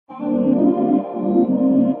Hey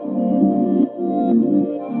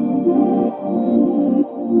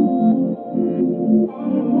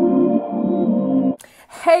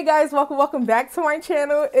guys, welcome back to my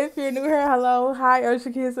channel. If you're new here, hello, hi, or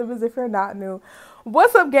Shakia Simmons if you're not new.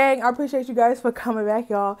 What's up, gang? I appreciate you guys for coming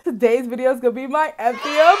back, y'all. Today's video is gonna be my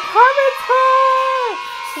empty apartment tour.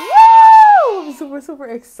 Woo! I'm super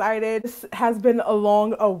excited. This has been a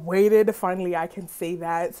long awaited, finally I can say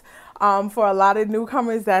that. For a lot of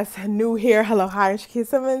newcomers that's new here, hello, hi, Shakia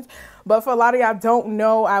Simmons. But for a lot of y'all don't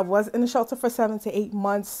know, I was in the shelter for 7 to 8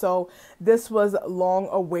 months, so this was long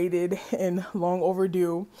awaited and long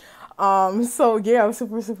overdue. So yeah, I'm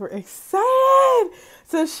super excited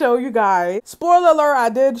to show you guys. Spoiler alert, I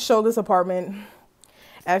did show this apartment,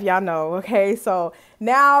 if y'all know, okay? So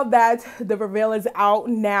now that the reveal is out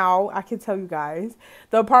now, I can tell you guys.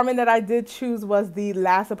 The apartment that I did choose was the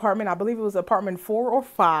last apartment. I believe it was apartment 4 or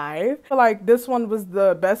 5. I feel like this one was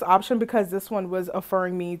the best option because this one was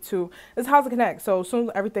referring me to this Housing Connect. So soon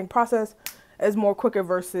as everything processed is more quicker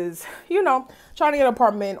versus, you know, trying to get an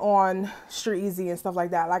apartment on Street Easy and stuff like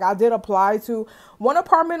that. Like I did apply to one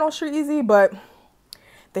apartment on Street Easy, but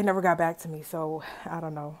they never got back to me. So I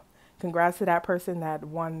don't know. Congrats to that person that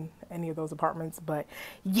won any of those apartments, but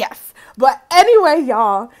yes. But anyway,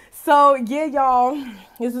 y'all, so yeah, y'all,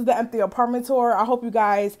 this is the empty apartment tour. I hope you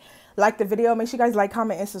guys like the video. Make sure you guys like,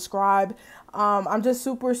 comment, and subscribe. I'm just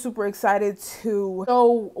super excited to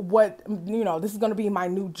show what, you know, this is going to be my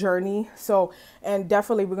new journey. So, and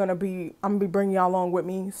definitely I'm going to be bringing y'all along with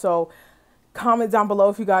me. So comment down below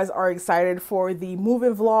if you guys are excited for the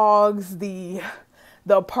moving vlogs, the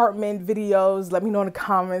apartment videos. Let me know in the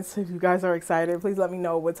comments if you guys are excited. Please let me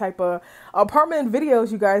know what type of apartment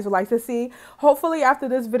videos you guys would like to see. Hopefully after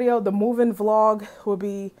this video, the moving vlog will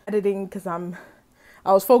be editing because I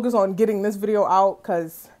was focused on getting this video out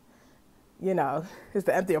because, you know, it's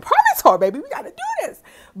the empty apartment tour, baby. We got to do this.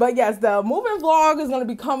 But yes, the moving vlog is going to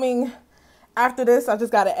be coming after this. I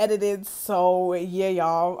just got to edit it. So yeah,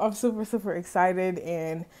 y'all, I'm super excited,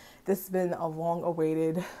 and this has been a long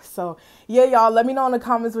awaited. So yeah, y'all, let me know in the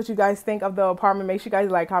comments what you guys think of the apartment. Make sure you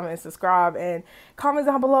guys like, comment, and subscribe, and comment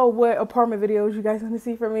down below what apartment videos you guys want to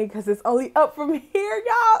see from me because it's only up from here,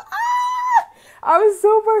 y'all. I'm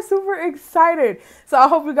super excited. So I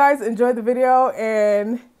hope you guys enjoyed the video,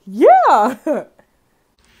 and yeah.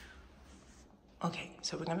 Okay,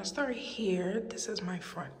 so we're gonna start here. This is my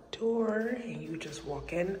front door, and you just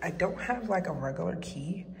walk in. I don't have like a regular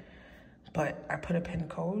key, but I put a pin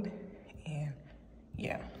code, and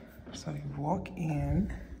yeah. So you walk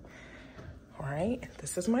in. All right,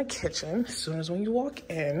 this is my kitchen. As soon as when you walk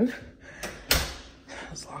in,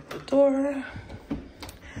 let's lock the door.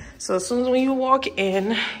 So as soon as when you walk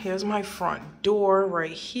in, here's my front door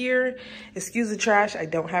right here. Excuse the trash. I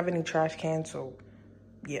don't have any trash cans, so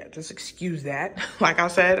yeah, just excuse that. Like I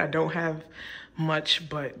said, I don't have much,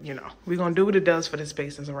 but you know, we're gonna do what it does for the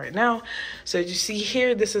space as of right now. So as you see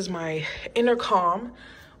here, this is my intercom,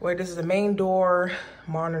 where this is the main door,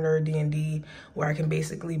 monitor, D&D, where I can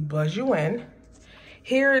basically buzz you in.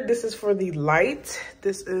 Here, this is for the light.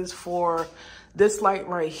 This is for this light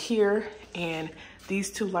right here, and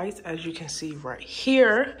these two lights, as you can see right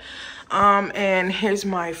here. And here's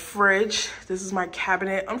my fridge. This is my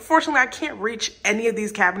cabinet. Unfortunately, I can't reach any of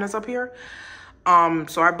these cabinets up here.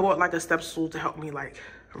 So I bought like a step stool to help me like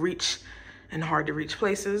reach in hard to reach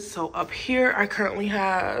places. So up here, I currently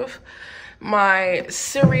have my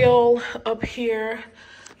cereal up here.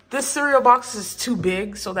 This cereal box is too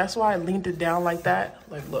big, so that's why I leaned it down like that.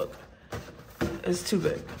 Like, look, it's too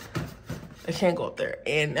big. I can't go up there.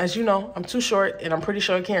 And as you know, I'm too short, and I'm pretty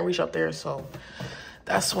sure I can't reach up there. So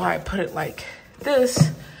that's why I put it like this,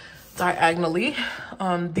 diagonally.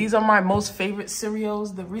 These are my most favorite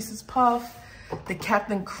cereals, the Reese's Puff, the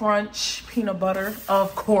Captain Crunch peanut butter,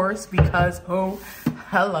 of course, because oh,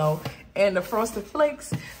 hello, and the Frosted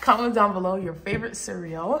Flakes. Comment down below your favorite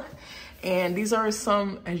cereal. And these are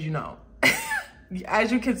some, as you know,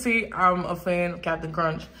 as you can see, I'm a fan of Captain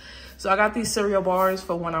Crunch. So I got these cereal bars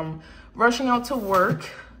for when I'm rushing out to work.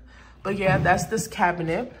 But yeah, that's this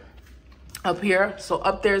cabinet up here. So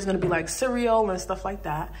up there is gonna be like cereal and stuff like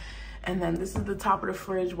that. And then this is the top of the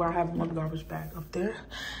fridge where I have one garbage bag up there.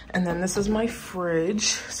 And then this is my fridge.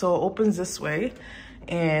 So it opens this way.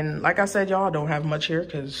 And like I said, y'all, I don't have much here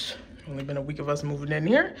because it's only been a week of us moving in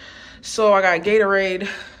here. So I got Gatorade,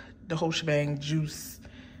 the whole shebang, juice,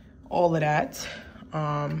 all of that.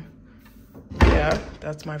 Yeah,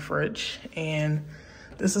 that's my fridge. And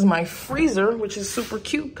this is my freezer, which is super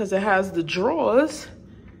cute because it has the drawers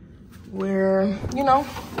where, you know,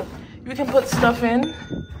 you can put stuff in,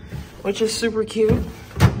 which is super cute.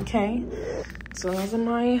 Okay. So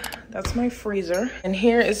that's my freezer. And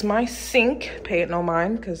here is my sink. Pay it no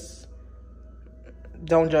mind, because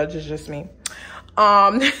don't judge, it's just me.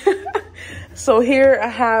 So here I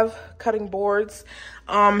have cutting boards.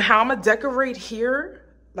 How I'm gonna decorate here,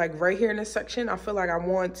 like right here in this section, I feel like I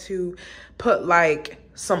want to put like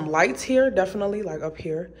some lights here, definitely like up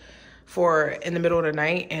here for in the middle of the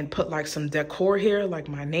night, and put like some decor here, like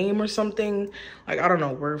my name or something. Like, I don't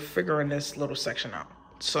know, we're figuring this little section out.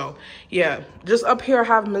 So yeah, just up here I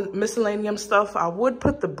have miscellaneous stuff. I would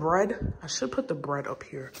put the bread. I should put the bread up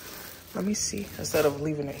here. Let me see, instead of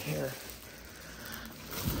leaving it here.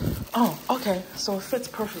 Oh, okay, so it fits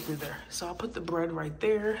perfectly there. So I'll put the bread right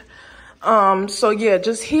there. So yeah,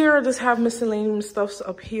 just here, just have miscellaneous stuff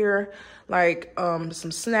up here, like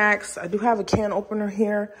some snacks. I do have a can opener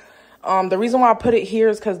here. The reason why I put it here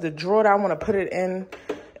is because the drawer that I want to put it in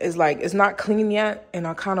is like, it's not clean yet, and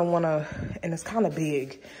I kind of want to, and it's kind of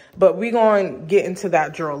big, but we're going to get into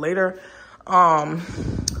that drawer later.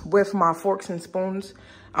 With my forks and spoons,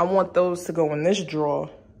 I want those to go in this drawer,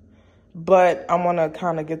 but I want to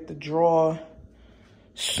kind of get the drawer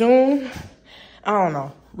soon. I don't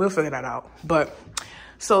know, we'll figure that out. But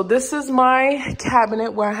so this is my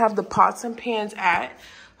cabinet where I have the pots and pans at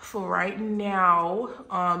for right now.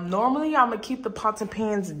 Normally I'm gonna keep the pots and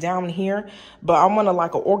pans down here, but I want to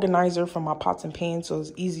like an organizer for my pots and pans, so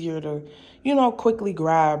it's easier to, you know, quickly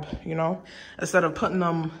grab, you know, instead of putting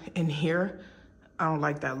them in here. I don't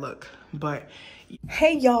like that look. But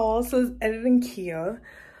hey y'all, so it's editing Kia.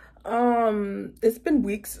 It's been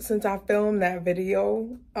weeks since I filmed that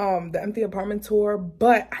video, the empty apartment tour,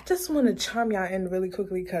 but I just want to chime y'all in really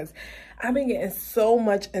quickly because I've been getting so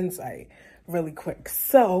much insight really quick.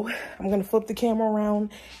 So I'm gonna flip the camera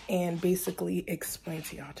around and basically explain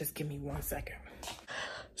to y'all. Just give me 1 second.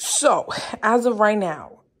 So as of right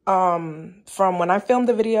now, from when I filmed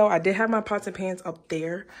the video, I did have my pots and pans up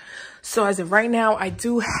there. So as of right now, I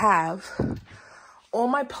do have all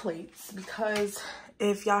my plates, because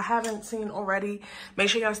if y'all haven't seen already, make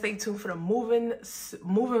sure y'all stay tuned for the moving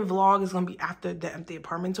vlog. Is gonna be after the empty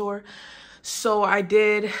apartment tour. So I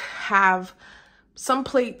did have some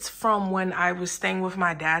plates from when I was staying with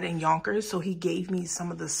my dad in Yonkers. So he gave me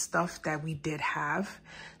some of the stuff that we did have,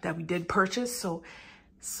 that we did purchase. So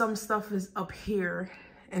some stuff is up here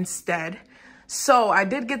instead. So I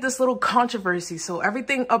did get this little controversy. So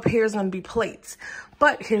everything up here is gonna be plates.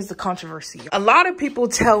 But here's the controversy. A lot of people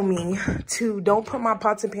tell me to don't put my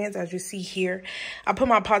pots and pans, as you see here. I put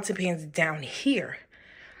my pots and pans down here.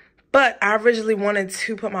 But I originally wanted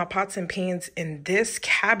to put my pots and pans in this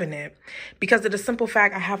cabinet because of the simple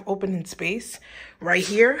fact I have opening space right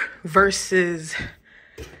here versus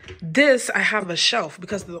this. I have a shelf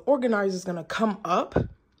because the organizer is gonna come up,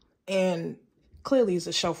 and clearly it's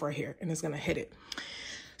a shelf right here and it's gonna hit it.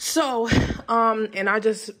 So, and I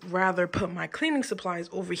just rather put my cleaning supplies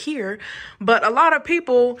over here, but a lot of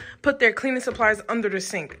people put their cleaning supplies under the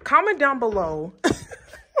sink. Comment down below,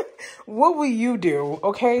 what will you do,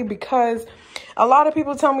 okay? Because a lot of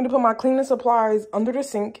people tell me to put my cleaning supplies under the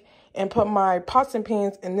sink and put my pots and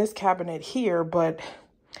pans in this cabinet here, but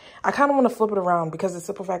I kind of want to flip it around because the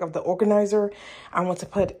simple fact of the organizer, I want to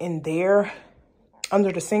put in there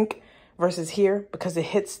under the sink versus here because it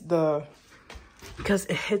hits the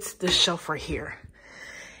shelf right here.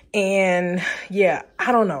 And yeah,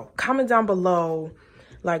 I don't know. Comment down below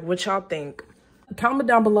like what y'all think. Comment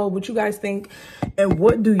down below what you guys think, and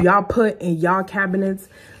what do y'all put in y'all cabinets?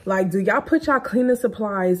 Like, do y'all put y'all cleaning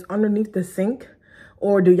supplies underneath the sink,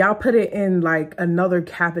 or do y'all put it in like another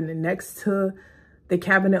cabinet next to the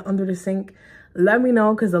cabinet under the sink? Let me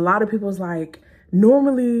know, because a lot of people's like,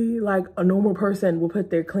 normally like a normal person will put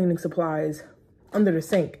their cleaning supplies under the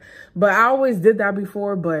sink, but I always did that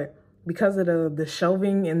before, but because of the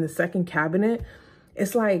shelving in the second cabinet,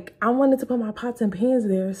 it's like I wanted to put my pots and pans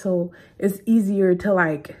there so it's easier to,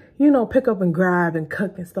 like, you know, pick up and grab and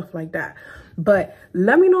cook and stuff like that. But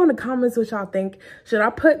let me know in the comments what y'all think. Should I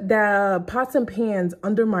put the pots and pans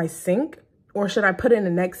under my sink, or should I put it in the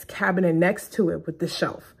next cabinet next to it with the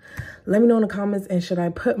shelf? Let me know in the comments. And should I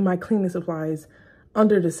put my cleaning supplies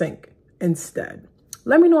under the sink instead?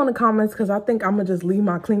 Let me know in the comments, because I think I'm gonna just leave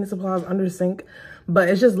my cleaning supplies under the sink, but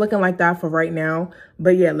it's just looking like that for right now.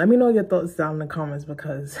 But yeah, let me know your thoughts down in the comments,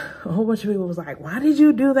 because a whole bunch of people was like, why did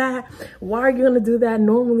you do that? Why are you gonna do that?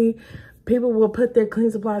 Normally people will put their cleaning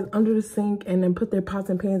supplies under the sink and then put their pots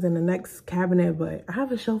and pans in the next cabinet, but I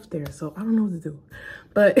have a shelf there, so I don't know what to do.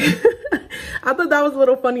 But I thought that was a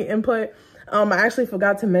little funny input. I actually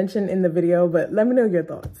forgot to mention in the video, but let me know your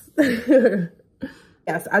thoughts.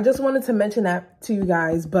 Yes, I just wanted to mention that to you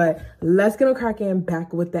guys, but let's get on cracking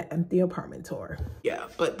back with the empty apartment tour. Yeah,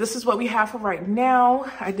 but this is what we have for right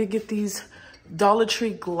now. I did get these Dollar Tree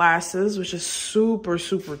glasses, which is super,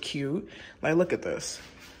 super cute. Like, look at this.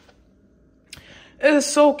 It is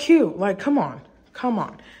so cute. Like, come on, come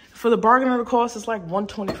on. For the bargain of the cost, it's like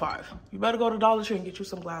 $125. You better go to Dollar Tree and get you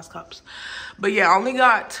some glass cups. But yeah, I only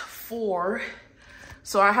got 4.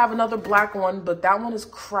 So I have another black one, but that one is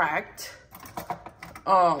cracked.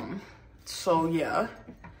 So yeah.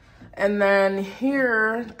 And then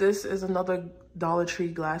here, this is another Dollar Tree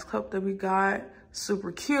glass cup that we got.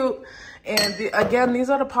 Super cute. And again, these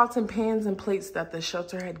are the pots and pans and plates that the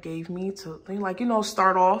shelter had gave me to, like, you know,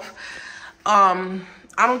 start off. I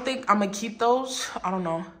don't think I'm gonna keep those. I don't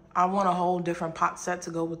know. I want a whole different pot set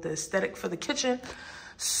to go with the aesthetic for the kitchen.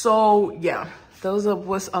 So yeah, those are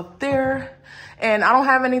what's up there. And I don't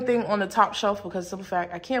have anything on the top shelf because simple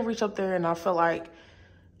fact, I can't reach up there, and I feel like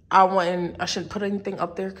I shouldn't put anything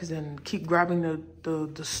up there because then keep grabbing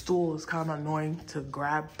the stool is kind of annoying to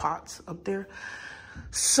grab pots up there.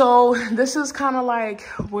 So this is kind of like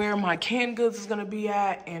where my canned goods is gonna be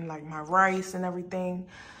at, and like my rice and everything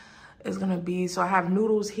is gonna be. So I have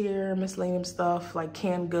noodles here, miscellaneous stuff like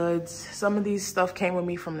canned goods. Some of these stuff came with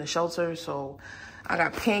me from the shelter, so I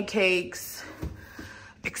got pancakes,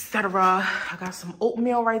 etc. I got some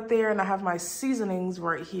oatmeal right there, and I have my seasonings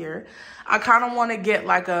right here. I kind of want to get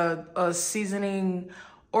like a seasoning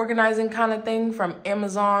organizing kind of thing from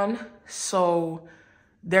Amazon, so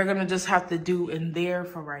they're gonna just have to do in there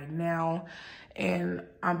for right now. And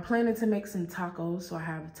I'm planning to make some tacos. So I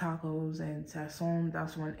have tacos and sazon.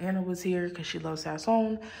 That's when Anna was here because she loves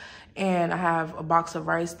sazon. And I have a box of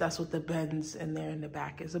rice. That's what the bins in there in the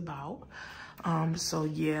back is about. So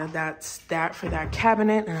yeah, that's that for that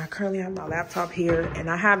cabinet. And I currently have my laptop here. And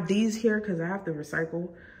I have these here because I have to recycle.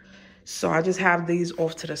 So I just have these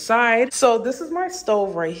off to the side. So this is my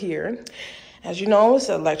stove right here. As you know, it's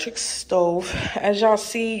an electric stove. As y'all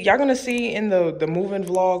see, y'all gonna see in the moving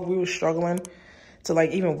vlog, we were struggling to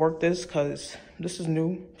like even work this because this is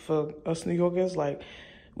new for us New Yorkers. Like,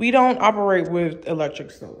 we don't operate with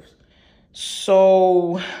electric stoves.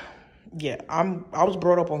 So yeah, I was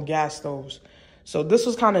brought up on gas stoves. So this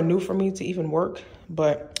was kind of new for me to even work.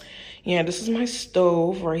 But yeah, this is my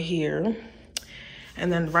stove right here.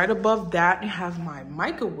 And then right above that, I have my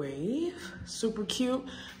microwave. Super cute,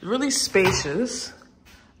 really spacious.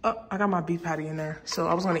 Oh, I got my beef patty in there. So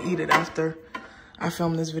I was gonna eat it after I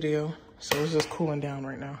filmed this video. So it's just cooling down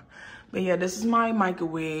right now. But yeah, this is my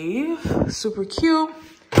microwave. Super cute.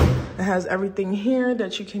 It has everything here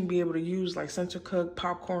that you can be able to use, like center cook,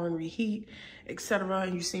 popcorn, reheat, etc.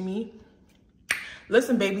 And you see me.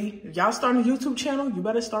 Listen, baby, if y'all start a YouTube channel, you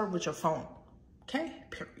better start with your phone. Okay?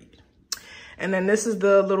 Period. And then this is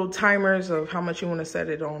the little timers of how much you want to set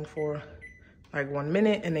it on for, like 1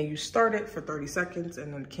 minute. And then you start it for 30 seconds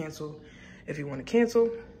and then cancel if you want to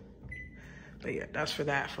cancel. But yeah, that's for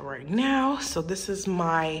that for right now. So this is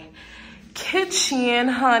my kitchen,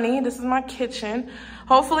 honey. This is my kitchen.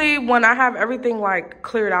 Hopefully when I have everything like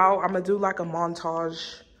cleared out, I'm gonna do like a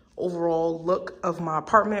montage overall look of my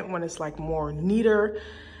apartment when it's like more neater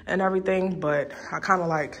and everything. But I kind of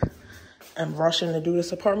like am rushing to do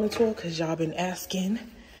this apartment tour because y'all been asking.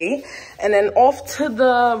 And then off to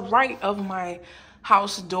the right of my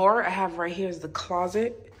house door, I have right here is the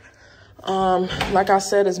closet. Like I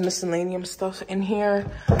said, there's miscellaneous stuff in here.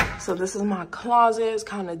 So this is my closet. It's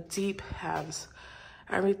kind of deep, has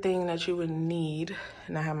everything that you would need.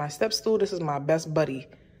 And I have my step stool. This is my best buddy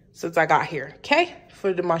since I got here, okay?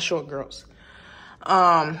 For my short girls.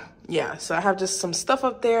 Yeah, so I have just some stuff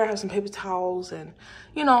up there. I have some paper towels and,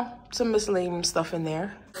 you know, some miscellaneous stuff in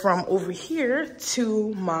there. From over here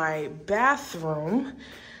to my bathroom.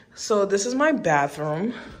 So this is my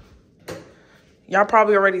bathroom. Y'all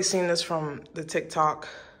probably already seen this from the TikTok.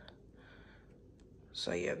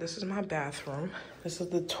 So yeah, this is my bathroom. This is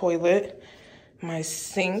the toilet, my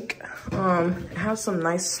sink. It has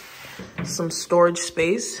some storage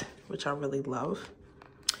space, which I really love.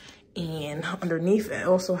 And underneath it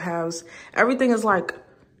also has, everything is like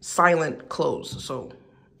silent close. So,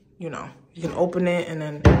 you know, you can open it and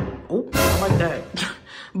then, oh, I like that.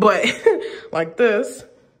 But like this,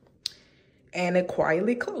 and it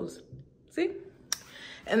quietly closes, see?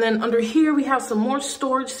 And then under here, we have some more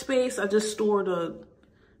storage space. I just stored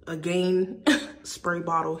a Gain spray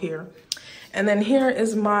bottle here. And then here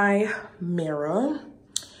is my mirror.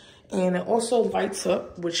 And it also lights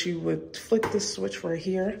up, which you would flick the switch right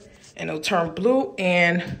here and it'll turn blue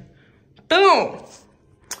and boom,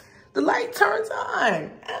 the light turns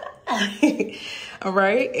on. All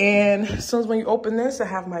right, and as soon as when you open this, I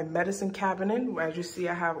have my medicine cabinet. As you see,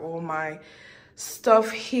 I have all my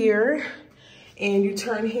stuff here. And you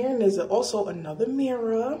turn here and there's also another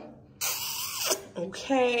mirror.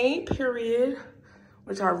 Okay, period.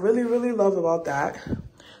 Which I really, really love about that.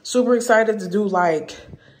 Super excited to do like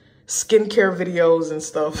skincare videos and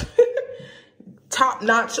stuff. Top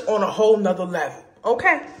notch on a whole nother level.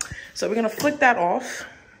 Okay, so we're gonna flick that off.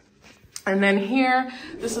 And then here,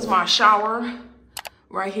 this is my shower.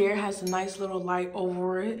 Right here has a nice little light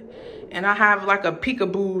over it. And I have like a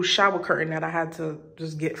peekaboo shower curtain that I had to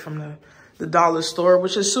just get from the dollar store,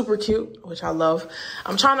 which is super cute, which I love.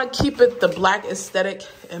 I'm trying to keep it the black aesthetic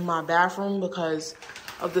in my bathroom because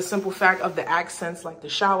of the simple fact of the accents, like the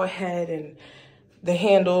shower head and the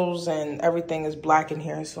handles and everything is black in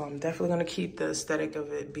here. So I'm definitely gonna keep the aesthetic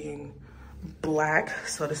of it being black.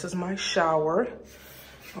 So this is my shower.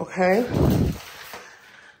 Okay.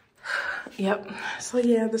 Yep. So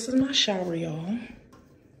yeah, this is my shower, y'all.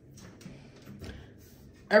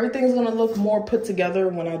 Everything's gonna look more put together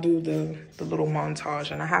when I do the little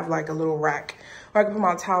montage. And I have like a little rack where I can put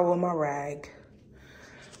my towel and my rag.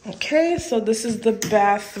 Okay, so this is the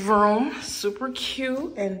bathroom. Super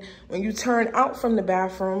cute. And when you turn out from the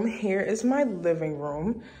bathroom, here is my living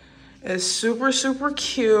room. It's super, super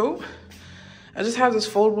cute. I just have this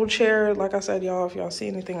foldable chair. Like I said, y'all, if y'all see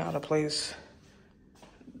anything out of place,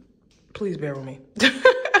 please bear with me.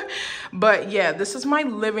 But yeah, this is my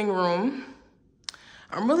living room.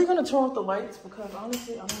 I'm really gonna turn off the lights because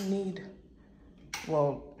honestly, I don't need,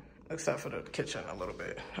 well, except for the kitchen a little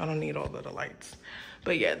bit. I don't need all of the lights.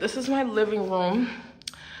 But yeah, this is my living room.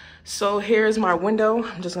 So here's my window.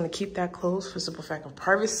 I'm just gonna keep that closed for simple fact of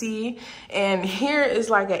privacy. And here is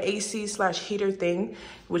like an AC/heater thing,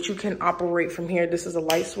 which you can operate from here. This is a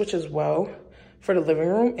light switch as well for the living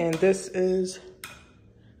room. And this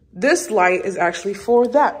light is actually for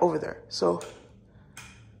that over there. So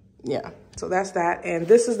yeah, so that's that. And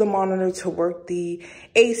this is the monitor to work the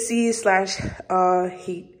AC/heat.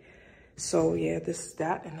 So yeah, this is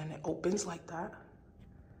that. And then it opens like that,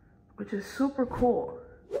 which is super cool.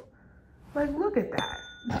 Like, look at that.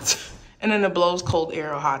 And then it blows cold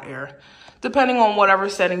air or hot air, depending on whatever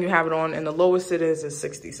setting you have it on. And the lowest it is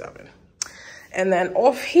 67. And then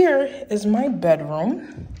off here is my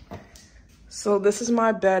bedroom. So this is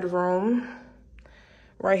my bedroom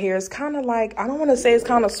right here. It's kind of like, I don't want to say it's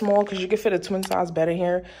kind of small because you can fit a twin size bed in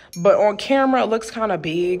here. But on camera, it looks kind of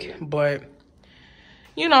big. But,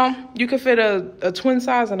 you know, you can fit a twin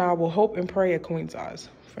size, and I will hope and pray a queen size.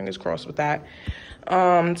 Fingers crossed with that.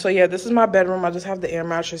 So yeah, this is my bedroom. I just have the air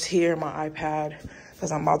mattress here, my iPad,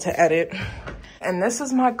 because I'm about to edit. And this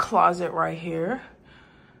is my closet right here.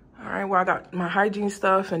 All right, where I got my hygiene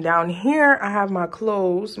stuff. And down here, I have my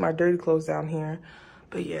clothes, my dirty clothes down here.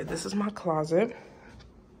 But yeah, this is my closet.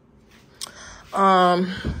 And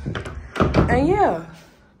yeah.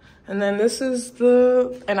 And then this is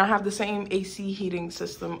and I have the same AC heating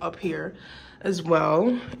system up here as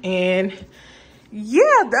well. And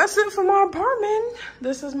yeah, that's it for my apartment.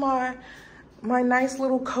 This is my nice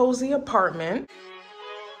little cozy apartment.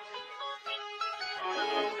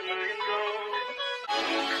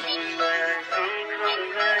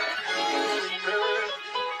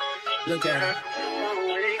 Look at her.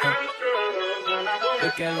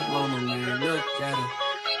 Look at her mama, man. Look at her.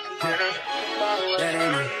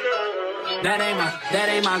 That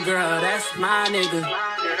ain't my girl. That's my nigga.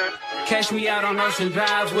 Catch me out on Ocean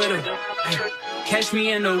Drive with her. Catch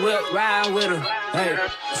me in the whip, ride with her. Hey,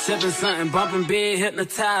 sipping something, bumping big,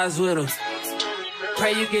 hypnotized with her.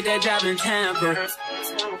 Pray you get that job in Tampa.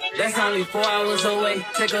 That's only 4 hours away.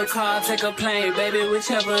 Take a car, take a plane, baby,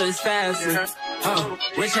 whichever is faster. Oh,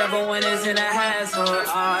 whichever one is in the hassle.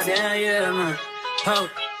 Oh, damn, yeah, man. Oh,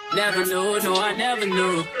 never knew, no, I never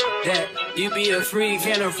knew that you be a freak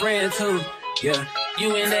and a friend too. Yeah,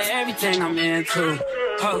 you into everything I'm into.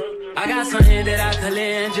 Oh, I got something that I could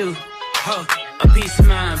lend you. Oh, a piece of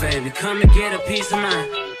mind, baby. Come and get a piece of mind.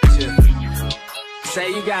 Yeah. Say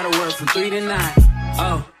you gotta work from 3 to 9.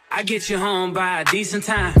 Oh, I get you home by a decent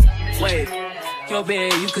time. Wait, your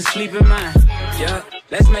bed, you can sleep in mine. Yeah,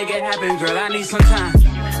 let's make it happen, girl. I need some time.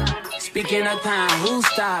 Speaking of time, who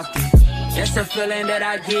stopped it? That's the feeling that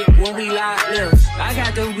I get when we lock lips. I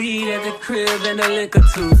got the weed at the crib and the liquor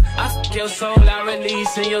too. I fuck your soul, I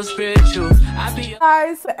release in your spiritual. I be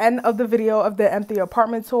guys, end of the video of the empty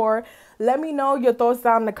apartment tour. Let me know your thoughts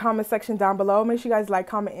down in the comment section down below. Make sure you guys like,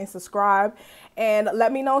 comment, and subscribe. And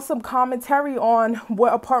let me know some commentary on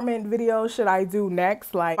what apartment video should I do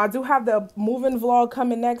next. Like, I do have the moving vlog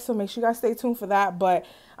coming next, so make sure you guys stay tuned for that. But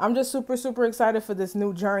I'm just super, super excited for this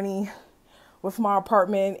new journey with my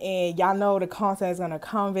apartment, and y'all know the content is gonna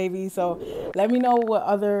come, baby. So let me know what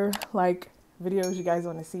other like videos you guys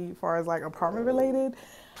want to see as far as like apartment related.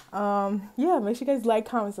 Yeah, make sure you guys like,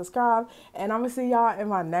 comment, subscribe, and I'm gonna see y'all in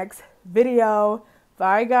my next video.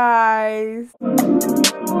 Bye guys.